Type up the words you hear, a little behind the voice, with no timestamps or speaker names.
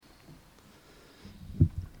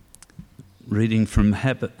reading from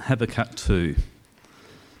Habakkuk 2.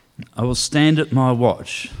 I will stand at my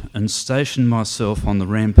watch and station myself on the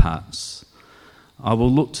ramparts. I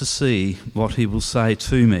will look to see what he will say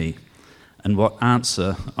to me and what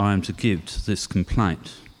answer I am to give to this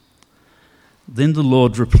complaint. Then the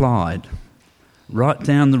Lord replied, write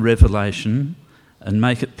down the revelation and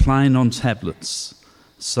make it plain on tablets,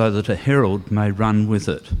 so that a herald may run with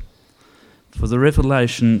it. For the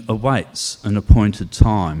revelation awaits an appointed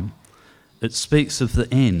time. It speaks of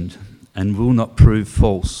the end and will not prove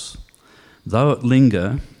false. Though it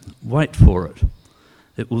linger, wait for it.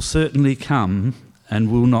 It will certainly come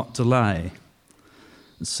and will not delay.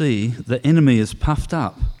 See, the enemy is puffed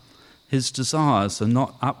up. His desires are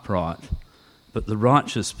not upright, but the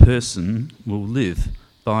righteous person will live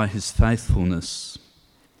by his faithfulness.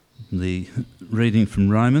 The reading from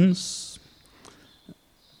Romans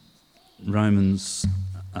 1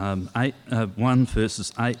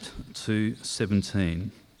 verses 8 to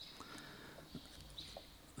 17.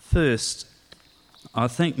 First, I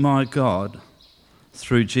thank my God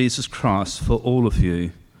through Jesus Christ for all of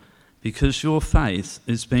you, because your faith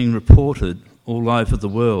is being reported all over the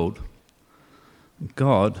world.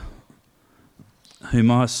 God,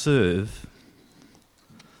 whom I serve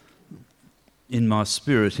in my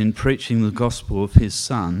spirit in preaching the gospel of his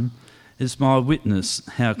Son, is my witness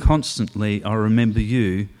how constantly I remember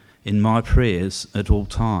you in my prayers at all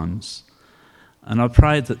times. And I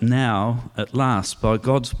pray that now, at last, by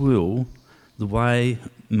God's will, the way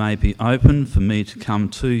may be open for me to come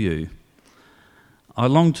to you. I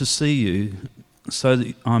long to see you so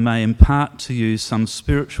that I may impart to you some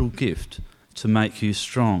spiritual gift to make you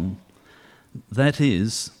strong. That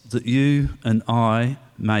is, that you and I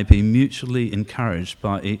may be mutually encouraged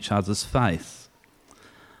by each other's faith.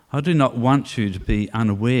 I do not want you to be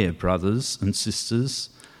unaware, brothers and sisters,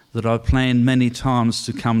 that I planned many times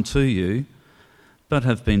to come to you, but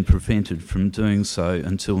have been prevented from doing so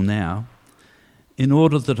until now, in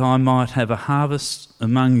order that I might have a harvest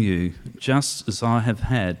among you, just as I have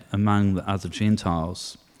had among the other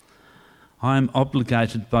Gentiles. I am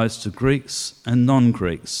obligated both to Greeks and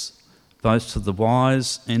non-Greeks, both to the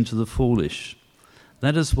wise and to the foolish.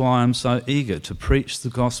 That is why I am so eager to preach the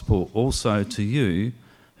gospel also to you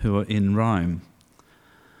who are in Rome.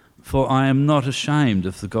 For I am not ashamed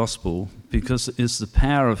of the gospel, because it is the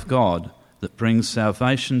power of God that brings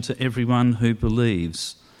salvation to everyone who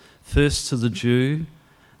believes, first to the Jew,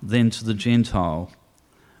 then to the Gentile.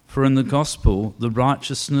 For in the gospel the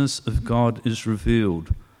righteousness of God is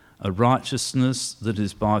revealed, a righteousness that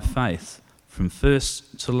is by faith, from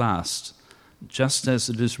first to last, just as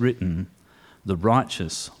it is written, the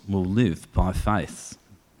righteous will live by faith.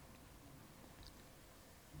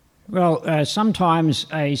 Well, sometimes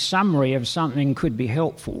a summary of something could be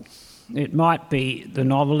helpful. It might be the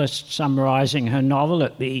novelist summarising her novel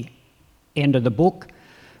at the end of the book,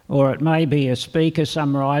 or it may be a speaker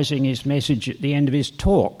summarising his message at the end of his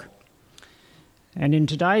talk. And in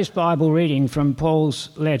today's Bible reading from Paul's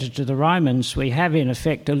letter to the Romans, we have in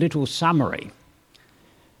effect a little summary.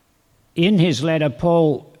 In his letter,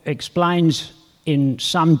 Paul explains in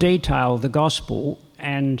some detail the gospel,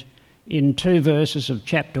 and in 2 verses of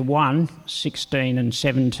chapter 1, 16 and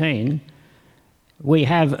 17, we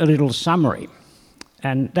have a little summary.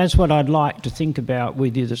 And that's what I'd like to think about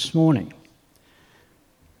with you this morning.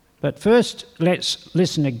 But first, let's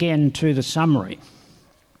listen again to the summary.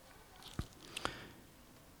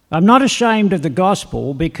 I'm not ashamed of the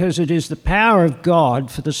gospel, because it is the power of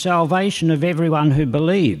God for the salvation of everyone who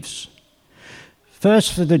believes.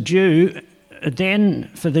 First for the Jew, then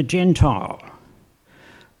for the Gentile.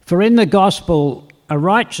 For in the gospel, a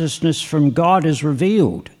righteousness from God is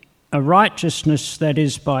revealed, a righteousness that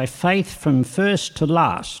is by faith from first to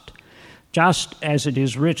last, just as it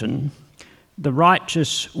is written, the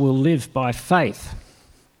righteous will live by faith.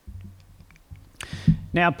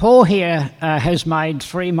 Now, Paul here has made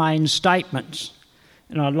three main statements,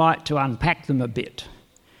 and I'd like to unpack them a bit.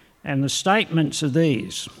 And the statements are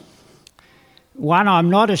these. 1, I'm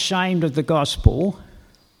not ashamed of the gospel.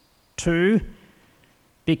 2,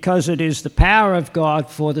 because it is the power of God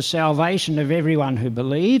for the salvation of everyone who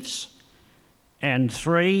believes. And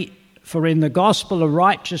 3, for in the gospel a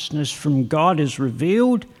righteousness from God is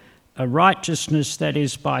revealed, a righteousness that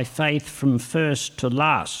is by faith from first to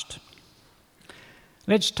last.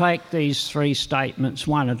 Let's take these three statements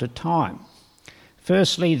one at a time.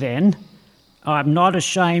 Firstly then, I'm not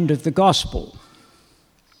ashamed of the gospel.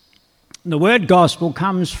 The word gospel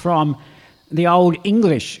comes from the Old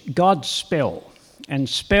English Godspell, and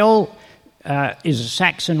spell is a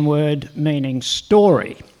Saxon word meaning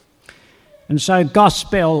story. And so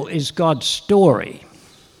gospel is God's story.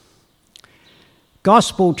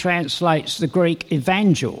 Gospel translates the Greek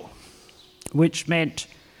evangel, which meant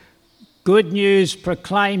good news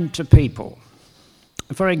proclaimed to people.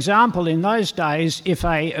 For example, in those days, if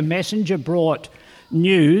a messenger brought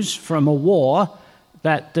news from a war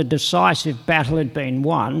that the decisive battle had been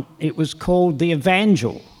won, it was called the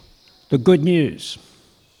evangel, the good news.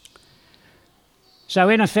 So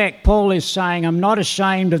in effect, Paul is saying, I'm not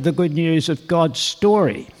ashamed of the good news of God's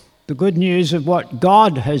story, the good news of what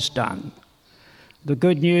God has done, the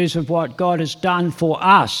good news of what God has done for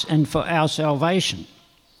us and for our salvation,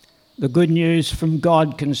 the good news from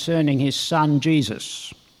God concerning his Son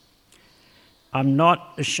Jesus. I'm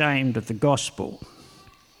not ashamed of the gospel.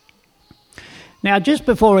 Now, just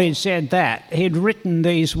before he'd said that, he'd written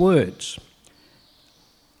these words,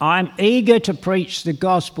 I'm eager to preach the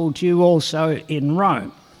gospel to you also in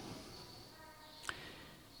Rome.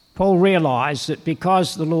 Paul realised that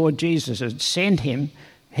because the Lord Jesus had sent him,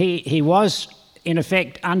 he was, in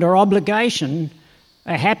effect, under obligation,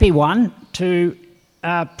 a happy one, to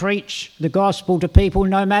preach the gospel to people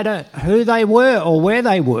no matter who they were or where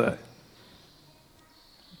they were.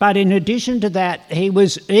 But in addition to that, he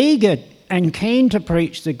was eager and keen to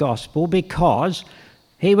preach the gospel because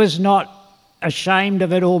he was not ashamed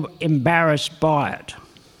of it or embarrassed by it.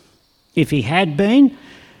 If he had been,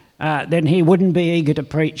 then he wouldn't be eager to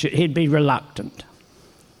preach it, he'd be reluctant.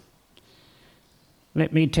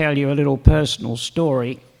 Let me tell you a little personal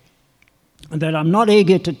story that I'm not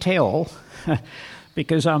eager to tell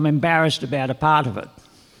because I'm embarrassed about a part of it.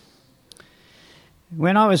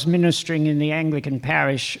 When I was ministering in the Anglican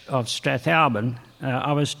parish of Strathalbyn,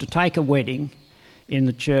 I was to take a wedding in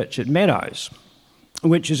the church at Meadows,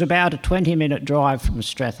 which is about a 20-minute drive from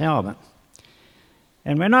Strathalbyn.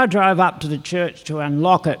 And when I drove up to the church to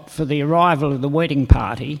unlock it for the arrival of the wedding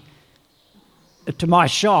party, to my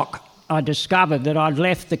shock, I discovered that I'd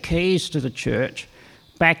left the keys to the church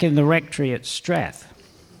back in the rectory at Strath.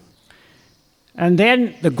 And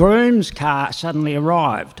then the groom's car suddenly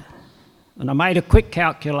arrived, and I made a quick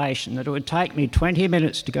calculation that it would take me 20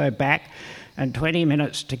 minutes to go back and 20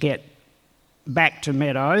 minutes to get back to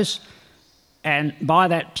Meadows. And by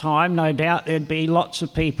that time, no doubt, there'd be lots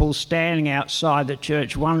of people standing outside the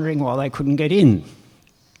church wondering why they couldn't get in.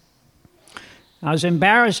 I was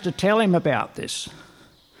embarrassed to tell him about this.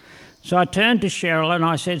 So I turned to Cheryl and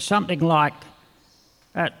I said something like,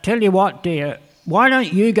 tell you what, dear, why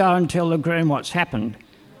don't you go and tell the groom what's happened?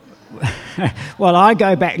 Well, I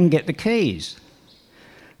go back and get the keys.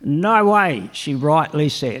 No way, she rightly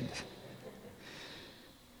said.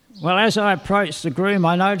 Well, as I approached the groom,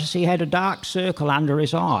 I noticed he had a dark circle under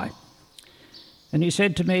his eye. And he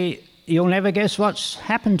said to me, you'll never guess what's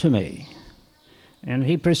happened to me. And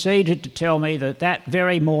he proceeded to tell me that that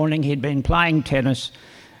very morning he'd been playing tennis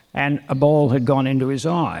and a ball had gone into his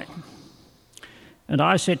eye. And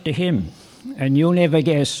I said to him, and you'll never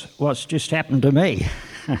guess what's just happened to me.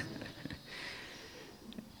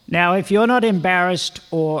 Now, if you're not embarrassed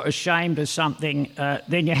or ashamed of something,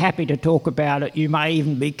 then you're happy to talk about it. You may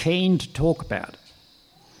even be keen to talk about it.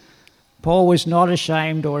 Paul was not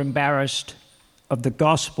ashamed or embarrassed of the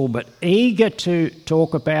gospel, but eager to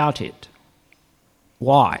talk about it.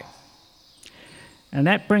 Why? And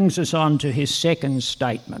that brings us on to his second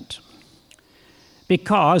statement.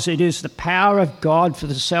 Because it is the power of God for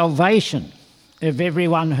the salvation of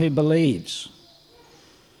everyone who believes.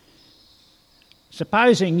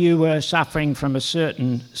 Supposing you were suffering from a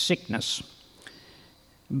certain sickness,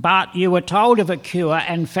 but you were told of a cure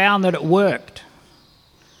and found that it worked.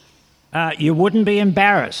 You wouldn't be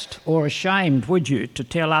embarrassed or ashamed, would you, to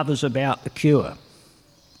tell others about the cure?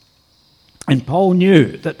 And Paul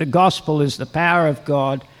knew that the gospel is the power of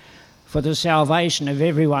God for the salvation of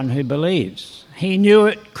everyone who believes. He knew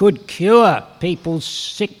it could cure people's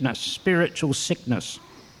sickness, spiritual sickness.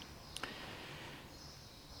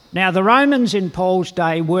 Now, the Romans in Paul's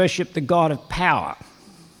day worshipped the God of power.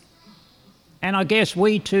 And I guess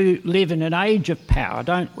we too live in an age of power,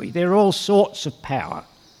 don't we? There are all sorts of power.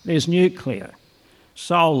 There's nuclear,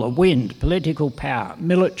 solar, wind, political power,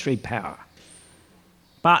 military power.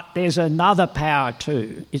 But there's another power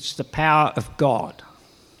too. It's the power of God.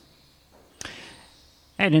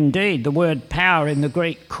 And indeed, the word power in the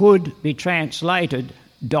Greek could be translated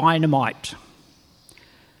dynamite.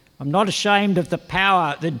 I'm not ashamed of the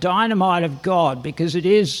power, the dynamite of God, because it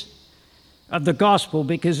is of the gospel,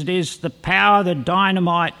 because it is the power, the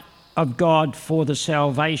dynamite of God for the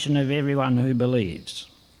salvation of everyone who believes.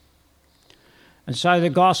 And so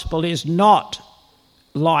the gospel is not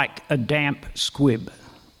like a damp squib.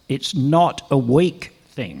 It's not a weak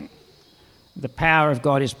thing. The power of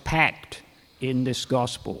God is packed in this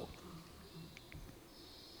gospel.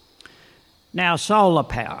 Now, solar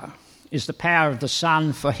power is the power of the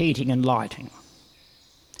sun for heating and lighting.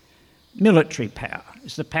 Military power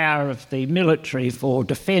is the power of the military for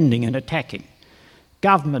defending and attacking.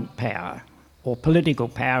 Government power or political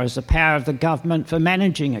power is the power of the government for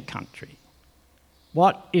managing a country.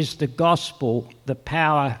 What is the gospel the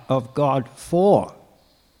power of God for?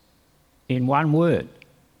 In one word,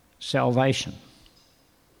 salvation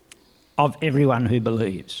of everyone who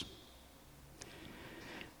believes.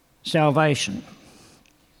 Salvation.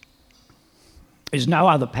 There's no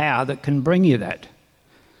other power that can bring you that.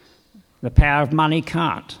 The power of money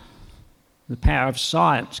can't. The power of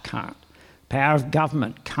science can't. The power of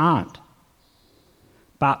government can't.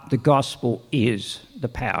 But the gospel is the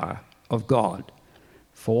power of God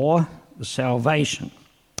for the salvation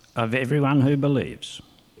of everyone who believes.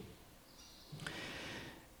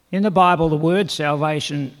 In the Bible, the word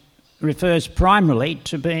salvation refers primarily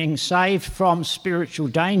to being saved from spiritual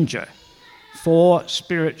danger for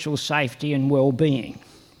spiritual safety and well-being.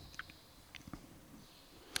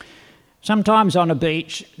 Sometimes on a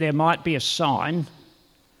beach there might be a sign,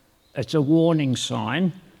 it's a warning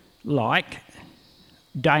sign, like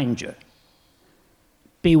danger.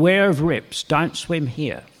 Beware of rips, don't swim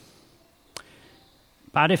here.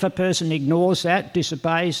 But if a person ignores that,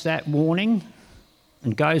 disobeys that warning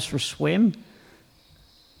and goes for a swim,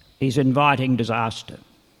 he's inviting disaster.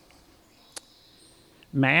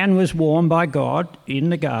 Man was warned by God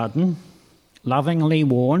in the garden, lovingly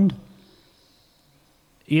warned,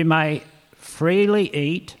 you may freely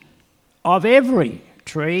eat of every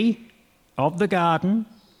tree of the garden,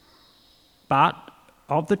 but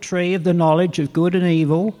of the tree of the knowledge of good and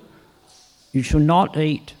evil you shall not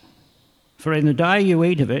eat, for in the day you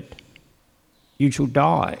eat of it, you shall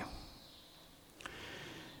die.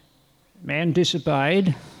 Man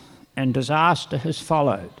disobeyed, and disaster has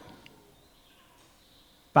followed.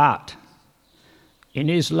 But in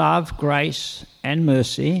his love, grace, and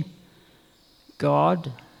mercy,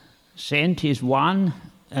 God sent his one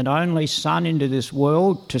and only Son into this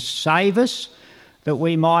world to save us, that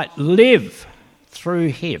we might live through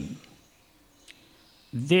him.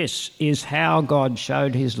 This is how God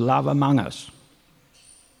showed his love among us.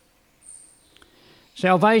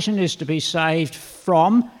 Salvation is to be saved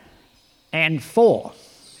from and for.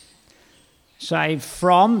 Saved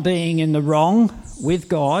from being in the wrong with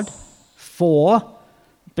God, for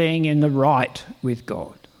being in the right with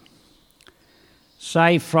God.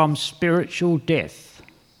 Saved from spiritual death,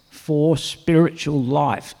 for spiritual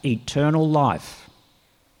life, eternal life.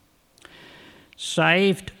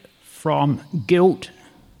 Saved from guilt,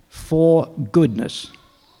 for goodness.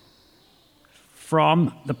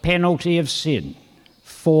 From the penalty of sin,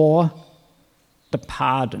 for the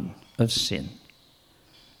pardon of sin.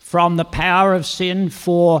 From the power of sin,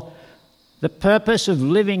 for the purpose of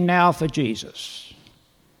living now for Jesus.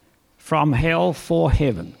 From hell, for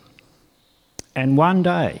heaven. And one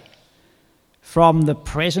day, from the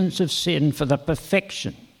presence of sin, for the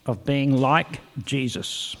perfection of being like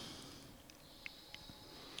Jesus.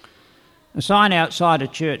 A sign outside a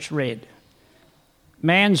church read,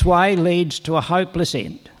 "Man's way leads to a hopeless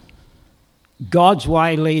end. God's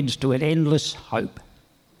way leads to an endless hope.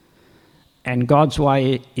 And God's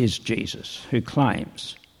way is Jesus, who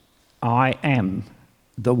claims, 'I am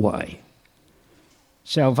the way.'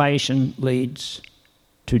 Salvation leads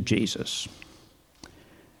to Jesus.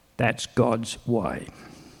 That's God's way.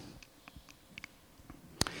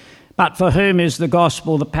 But for whom is the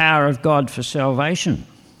gospel the power of God for salvation?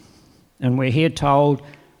 And we're here told,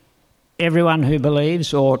 everyone who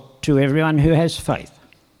believes, or to everyone who has faith.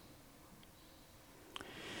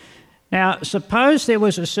 Now, suppose there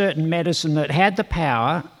was a certain medicine that had the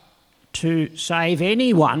power to save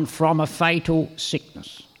anyone from a fatal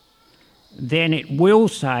sickness. Then it will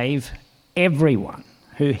save everyone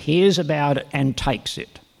who hears about it and takes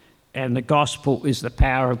it. And the gospel is the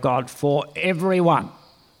power of God for everyone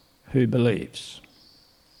who believes.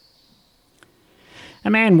 A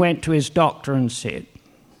man went to his doctor and said,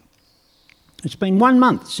 "It's been 1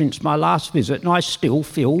 month since my last visit and I still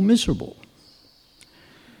feel miserable."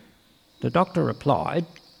 The doctor replied,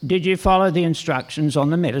 "Did you follow the instructions on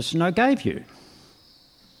the medicine I gave you?"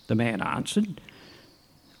 The man answered,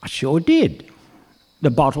 "I sure did.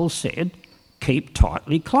 The bottle said, 'Keep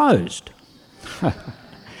tightly closed.'"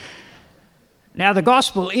 Now, the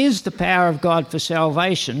gospel is the power of God for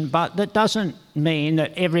salvation, but that doesn't mean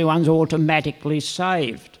that everyone's automatically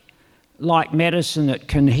saved. Like medicine that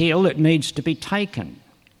can heal, it needs to be taken.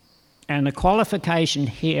 And the qualification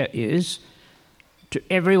here is to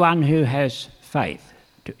everyone who has faith,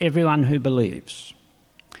 to everyone who believes.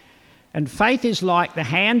 And faith is like the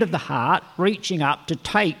hand of the heart reaching up to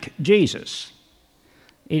take Jesus.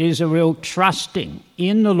 It is a real trusting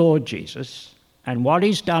in the Lord Jesus and what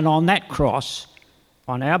he's done on that cross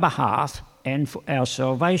on our behalf and for our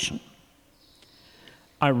salvation.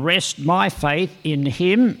 I rest my faith in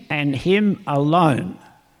him and him alone,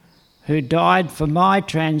 who died for my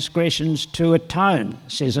transgressions to atone,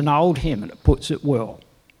 says an old hymn, and it puts it well.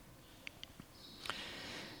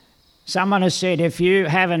 Someone has said if you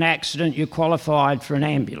have an accident, you're qualified for an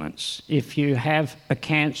ambulance. If you have a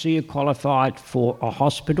cancer, you're qualified for a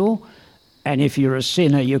hospital. And if you're a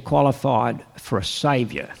sinner, you're qualified for a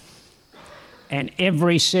saviour. And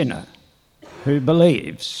every sinner who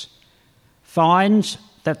believes finds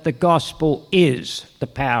that the gospel is the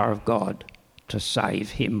power of God to save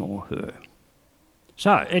him or her.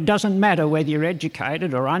 So it doesn't matter whether you're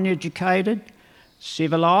educated or uneducated,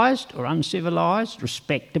 civilised or uncivilised,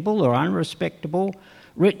 respectable or unrespectable,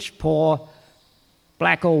 rich, poor,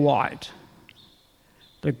 black or white.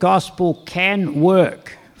 The gospel can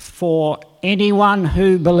work for anyone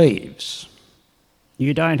who believes.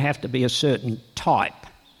 You don't have to be a certain type.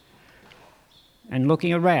 And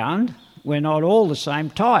looking around, we're not all the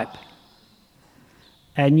same type.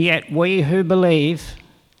 And yet we who believe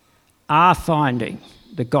are finding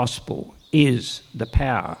the gospel is the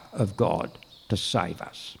power of God to save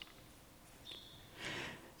us.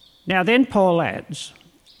 Now then Paul adds,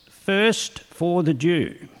 first for the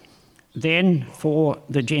Jew, then for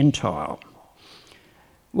the Gentile.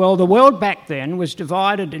 Well, the world back then was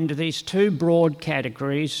divided into these two broad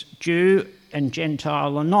categories, Jew and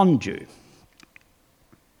Gentile or non-Jew.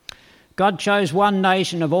 God chose one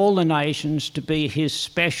nation of all the nations to be his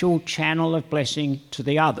special channel of blessing to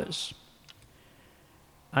the others.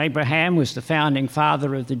 Abraham was the founding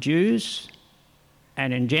father of the Jews,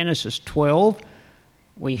 and in Genesis 12,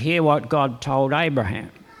 we hear what God told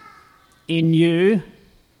Abraham. In you,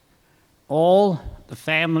 all the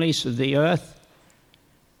families of the earth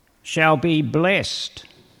shall be blessed.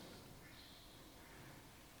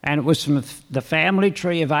 And it was from the family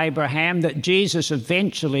tree of Abraham that Jesus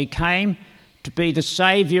eventually came to be the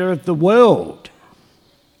saviour of the world.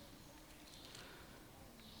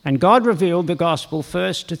 And God revealed the gospel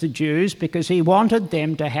first to the Jews because he wanted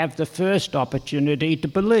them to have the first opportunity to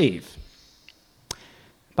believe.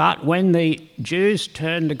 But when the Jews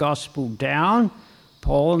turned the gospel down,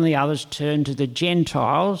 Paul and the others turned to the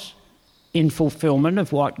Gentiles in fulfilment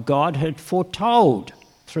of what God had foretold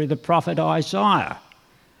through the prophet Isaiah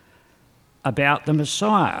about the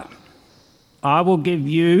Messiah. I will give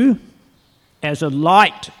you as a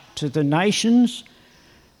light to the nations,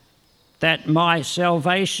 that my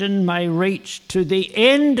salvation may reach to the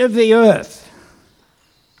end of the earth.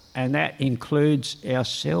 And that includes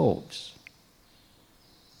ourselves.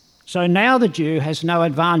 So now the Jew has no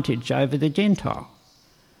advantage over the Gentile.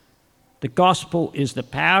 The gospel is the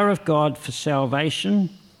power of God for salvation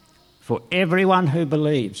for everyone who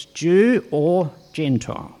believes, Jew or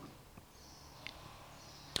Gentile.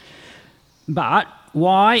 But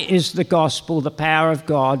why is the gospel the power of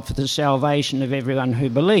God for the salvation of everyone who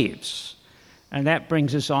believes? And that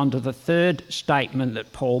brings us on to the third statement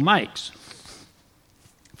that Paul makes.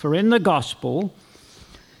 For in the gospel,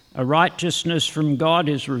 a righteousness from God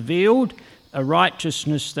is revealed, a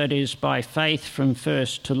righteousness that is by faith from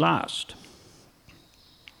first to last.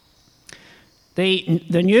 The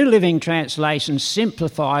New Living Translation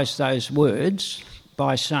simplifies those words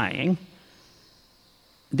by saying,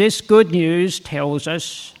 this good news tells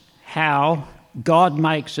us how God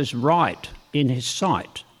makes us right in his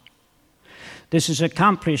sight. This is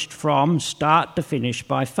accomplished from start to finish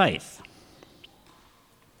by faith.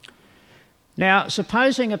 Now,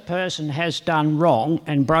 supposing a person has done wrong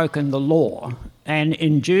and broken the law and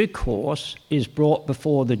in due course is brought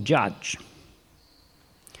before the judge.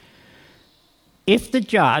 If the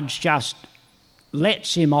judge just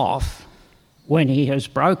lets him off when he has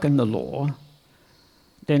broken the law,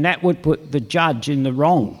 then that would put the judge in the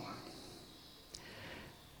wrong.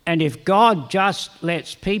 And if God just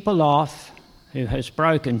lets people off who has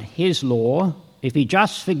broken his law, if he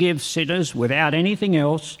just forgives sinners without anything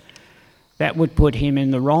else, that would put him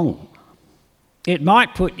in the wrong. It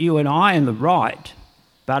might put you and I in the right,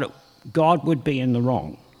 but God would be in the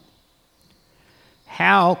wrong.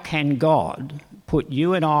 How can God put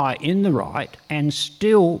you and I in the right and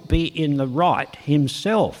still be in the right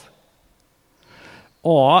himself?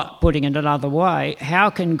 Or, putting it another way, how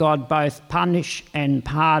can God both punish and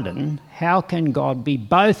pardon? How can God be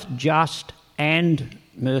both just and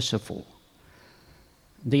merciful?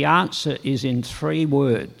 The answer is in 3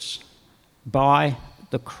 words: by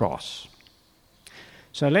the cross.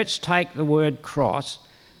 So let's take the word cross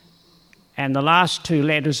And the last two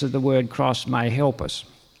letters of the word cross may help us.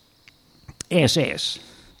 SS.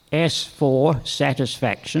 S for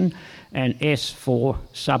satisfaction and S for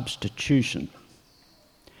substitution.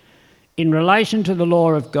 In relation to the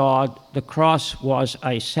law of God, the cross was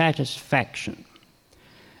a satisfaction.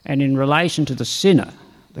 And in relation to the sinner,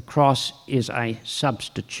 the cross is a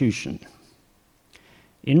substitution.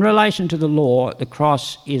 In relation to the law, the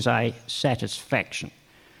cross is a satisfaction.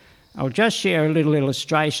 I'll just share a little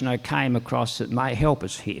illustration I came across that may help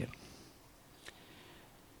us here.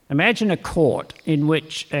 Imagine a court in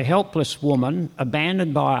which a helpless woman,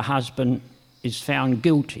 abandoned by her husband, is found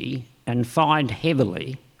guilty and fined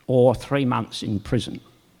heavily or 3 months in prison.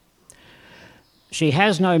 She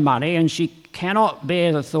has no money and she cannot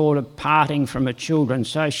bear the thought of parting from her children,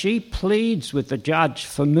 so she pleads with the judge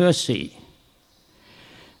for mercy.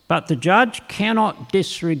 But the judge cannot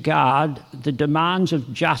disregard the demands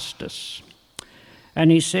of justice.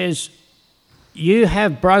 And he says, "You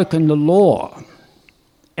have broken the law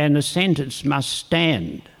and the sentence must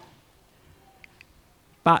stand."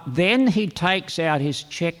 But then he takes out his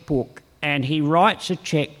checkbook and he writes a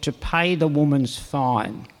cheque to pay the woman's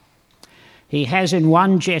fine. He has in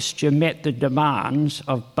one gesture met the demands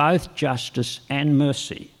of both justice and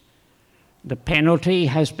mercy. The penalty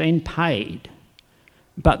has been paid,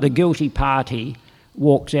 but the guilty party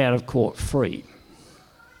walks out of court free.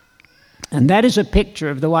 And that is a picture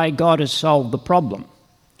of the way God has solved the problem.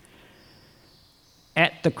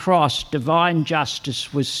 At the cross, divine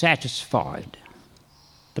justice was satisfied.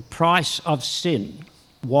 The price of sin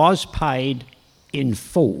was paid in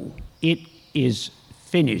full. It is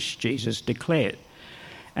finished, Jesus declared.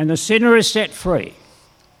 And the sinner is set free,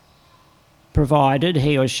 provided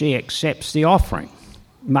he or she accepts the offering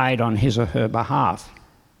made on his or her behalf.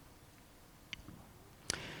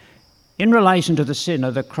 In relation to the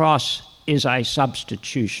sinner, the cross is a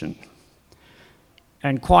substitution.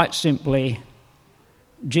 And quite simply,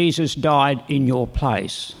 Jesus died in your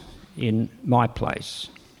place, in my place.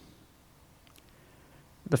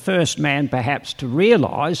 The first man, perhaps, to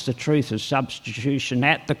realise the truth of substitution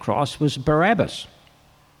at the cross was Barabbas.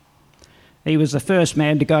 He was the first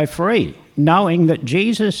man to go free, knowing that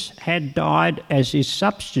Jesus had died as his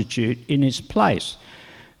substitute in his place.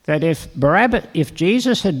 That if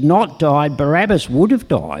Jesus had not died, Barabbas would have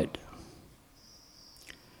died.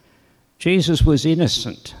 Jesus was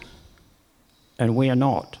innocent, and we are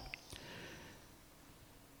not.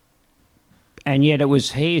 And yet it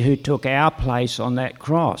was he who took our place on that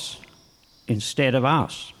cross instead of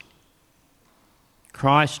us.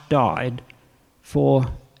 Christ died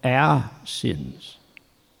for our sins.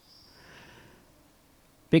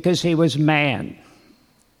 Because he was man,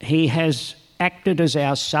 he has acted as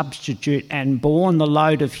our substitute and borne the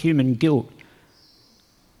load of human guilt.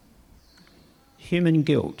 Human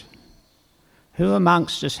guilt. Who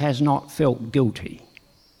amongst us has not felt guilty?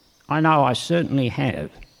 I know I certainly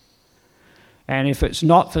have. And if it's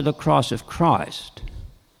not for the cross of Christ,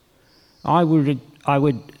 I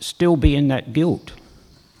would still be in that guilt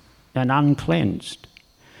and uncleansed.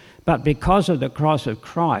 But because of the cross of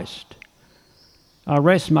Christ, I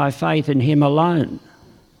rest my faith in him alone.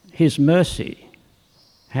 His mercy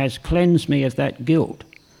has cleansed me of that guilt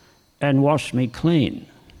and washed me clean.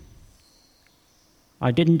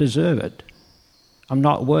 I didn't deserve it. I'm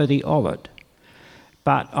not worthy of it,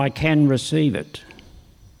 but I can receive it.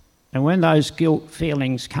 And when those guilt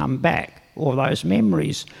feelings come back, or those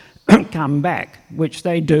memories come back, which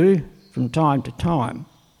they do from time to time,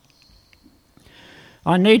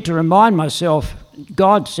 I need to remind myself,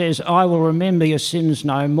 God says, "I will remember your sins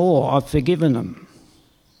no more. I've forgiven them."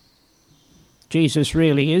 Jesus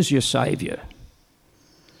really is your saviour.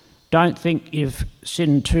 Don't think you've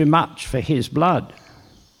sinned too much for his blood.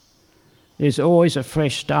 There's always a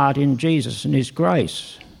fresh start in Jesus and his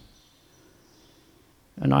grace.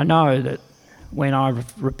 And I know that when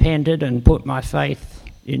I've repented and put my faith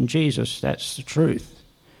in Jesus, that's the truth.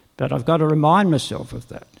 But I've got to remind myself of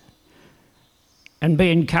that. And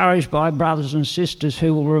be encouraged by brothers and sisters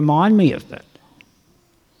who will remind me of that.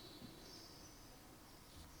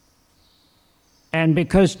 And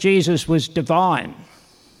because Jesus was divine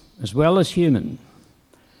as well as human,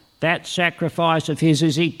 that sacrifice of his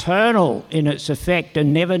is eternal in its effect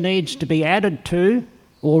and never needs to be added to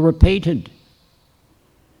or repeated.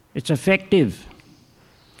 It's effective.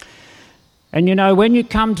 And you know, when you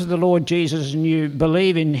come to the Lord Jesus and you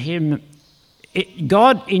believe in him, in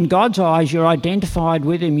God's eyes, you're identified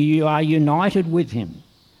with him, you are united with him,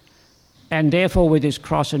 and therefore with his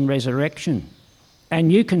cross and resurrection.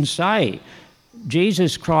 And you can say,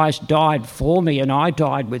 Jesus Christ died for me and I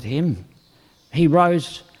died with him. He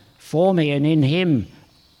rose for me, and in him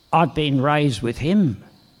I've been raised with him.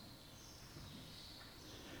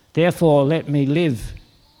 Therefore, let me live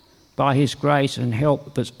by his grace and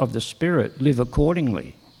help of the Spirit, live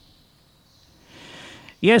accordingly.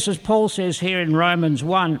 Yes, as Paul says here in Romans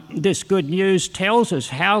 1, this good news tells us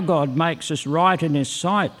how God makes us right in his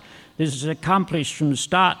sight. This is accomplished from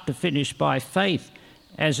start to finish by faith.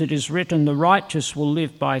 As it is written, the righteous will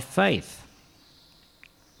live by faith.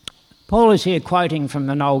 Paul is here quoting from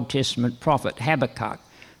an Old Testament prophet, Habakkuk,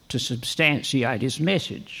 to substantiate his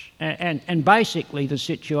message. And basically the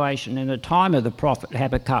situation in the time of the prophet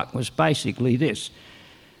Habakkuk was basically this.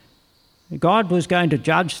 God was going to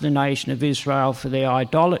judge the nation of Israel for their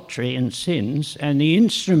idolatry and sins, and the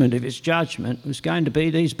instrument of his judgment was going to be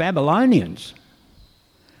these Babylonians.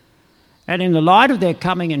 And in the light of their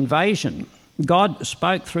coming invasion, God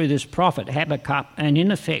spoke through this prophet Habakkuk and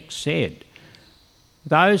in effect said,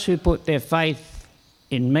 those who put their faith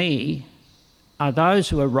in me are those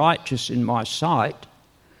who are righteous in my sight,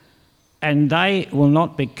 and they will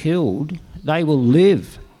not be killed, they will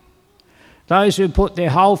live. Those who put their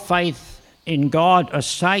whole faith in God are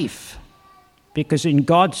safe, because in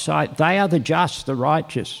God's sight they are the just, the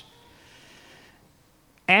righteous.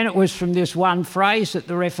 And it was from this one phrase that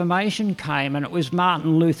the Reformation came, and it was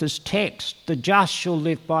Martin Luther's text, the just shall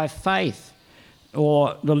live by faith,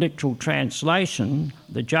 or the literal translation,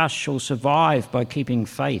 the just shall survive by keeping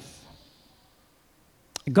faith.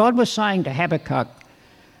 God was saying to Habakkuk,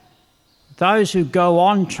 those who go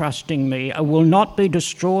on trusting me will not be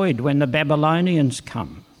destroyed when the Babylonians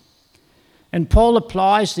come. And Paul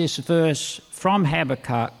applies this verse from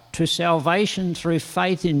Habakkuk to salvation through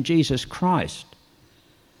faith in Jesus Christ.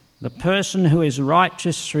 The person who is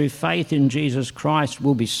righteous through faith in Jesus Christ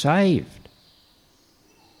will be saved.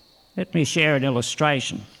 Let me share an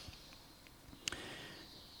illustration.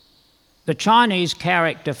 The Chinese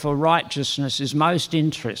character for righteousness is most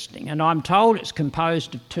interesting, and I'm told it's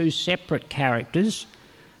composed of two separate characters,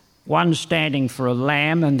 one standing for a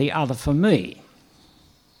lamb and the other for me.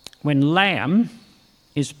 When lamb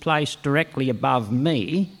is placed directly above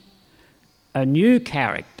me, a new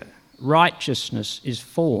character, righteousness, is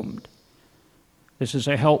formed. This is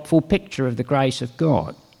a helpful picture of the grace of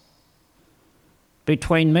God.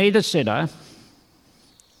 Between me, the sinner,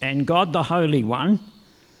 and God, the Holy One,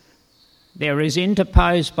 there is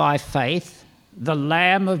interposed by faith the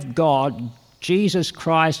Lamb of God, Jesus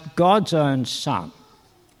Christ, God's own Son.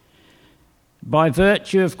 By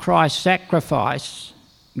virtue of Christ's sacrifice,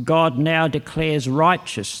 God now declares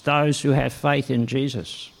righteous those who have faith in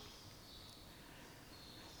Jesus.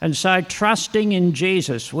 And so, trusting in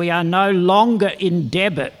Jesus, we are no longer in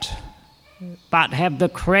debit, but have the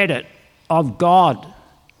credit of God.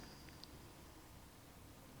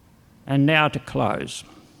 And now to close.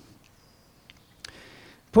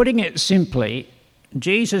 Putting it simply,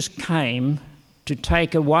 Jesus came to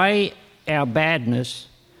take away our badness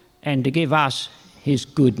and to give us his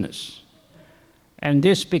goodness. And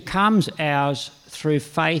this becomes ours through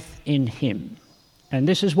faith in him. And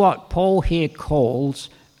this is what Paul here calls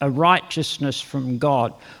a righteousness from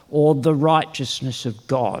God, or the righteousness of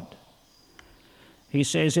God. He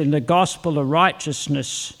says in the gospel, a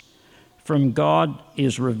righteousness from God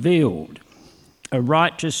is revealed, a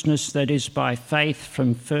righteousness that is by faith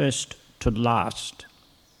from first to last.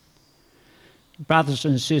 Brothers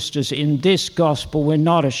and sisters, in this gospel we're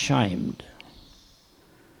not ashamed.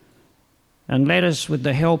 And let us, with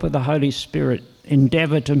the help of the Holy Spirit,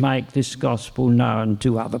 endeavour to make this gospel known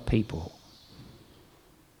to other people.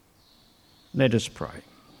 Let us pray.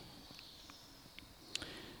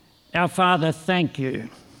 Our Father, thank you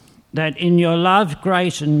that in your love,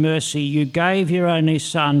 grace and mercy you gave your only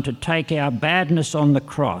Son to take our badness on the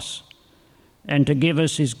cross and to give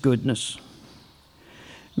us his goodness.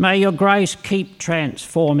 May your grace keep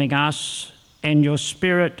transforming us and your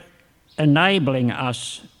Spirit enabling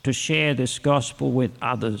us to share this gospel with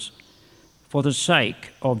others for the sake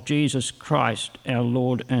of Jesus Christ, our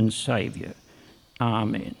Lord and Saviour.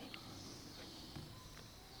 Amen.